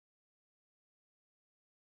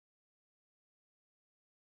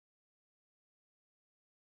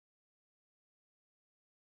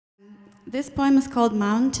This poem is called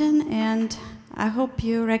Mountain, and I hope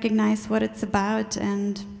you recognize what it's about,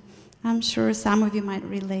 and I'm sure some of you might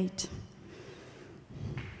relate.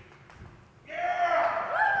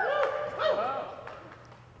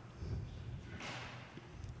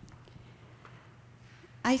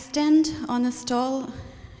 I stand on a tall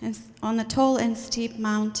and steep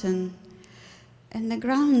mountain, and the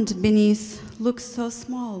ground beneath looks so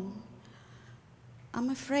small. I'm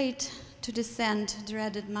afraid to descend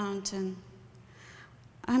dreaded mountain.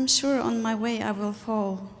 I'm sure on my way I will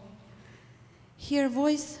fall. Hear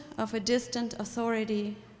voice of a distant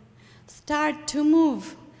authority, start to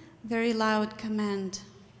move, very loud command.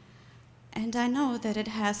 And I know that it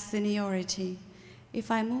has seniority.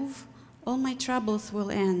 If I move, all my troubles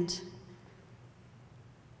will end.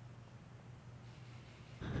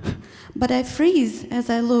 But I freeze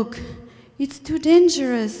as I look. It's too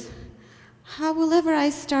dangerous. How will ever I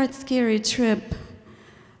start scary trip?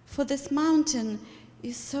 For this mountain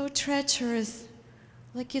is so treacherous,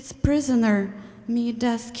 like its prisoner me it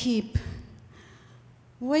does keep.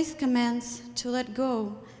 Voice commands to let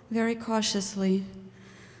go very cautiously.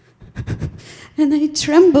 And I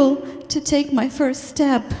tremble to take my first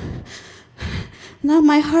step. Now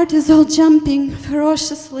my heart is all jumping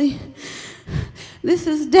ferociously. This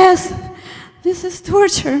is death. This is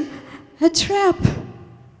torture, a trap.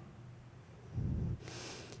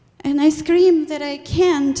 And I scream that I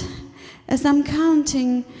can't as I'm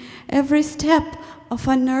counting every step of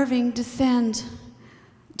unnerving descent.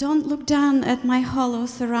 Don't look down at my hollow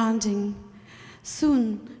surrounding.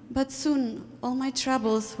 Soon, but soon, all my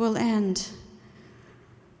troubles will end.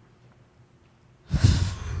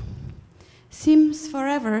 Seems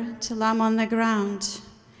forever till I'm on the ground.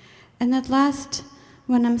 And at last,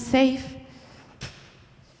 when I'm safe,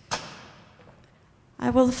 I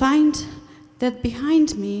will find that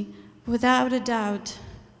behind me, without a doubt,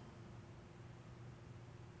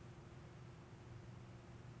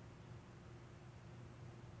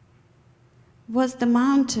 was the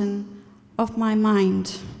mountain of my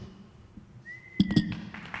mind.